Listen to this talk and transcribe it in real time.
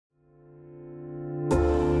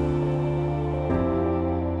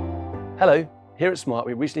Hello, here at Smart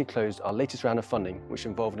we recently closed our latest round of funding, which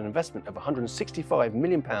involved an investment of £165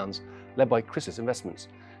 million led by Chris's Investments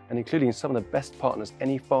and including some of the best partners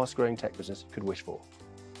any fast-growing tech business could wish for.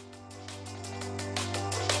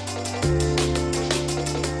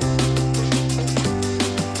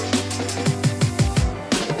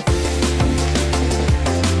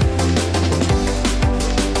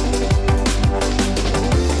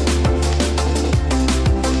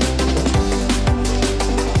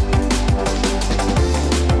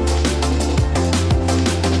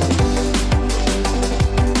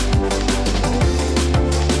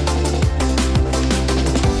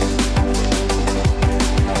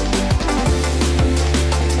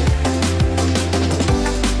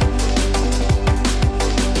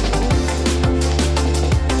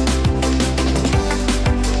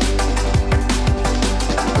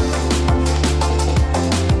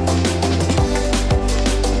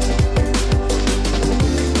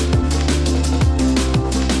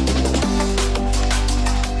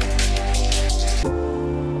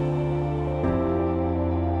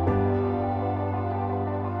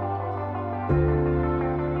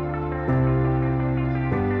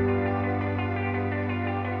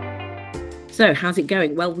 So how's it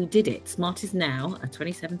going? Well, we did it. Smart is now a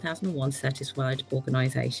 27001 certified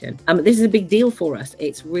organisation. This is a big deal for us.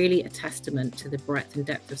 It's really a testament to the breadth and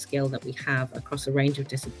depth of skill that we have across a range of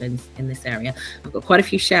disciplines in this area. I've got quite a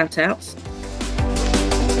few shout outs.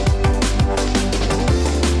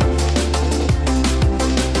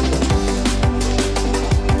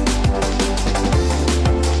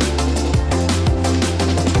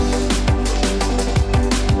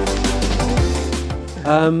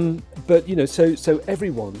 But so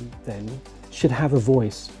everyone then should have a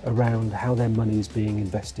voice around how their money is being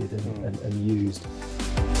invested and used.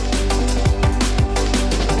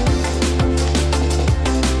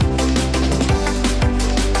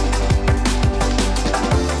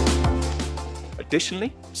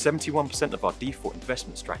 Additionally, 71% of our default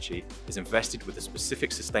investment strategy is invested with a specific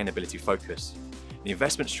sustainability focus. The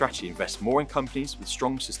investment strategy invests more in companies with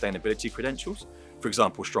strong sustainability credentials, for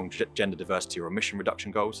example, strong gender diversity or emission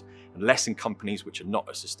reduction goals, and less in companies which are not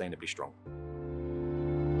as sustainably strong.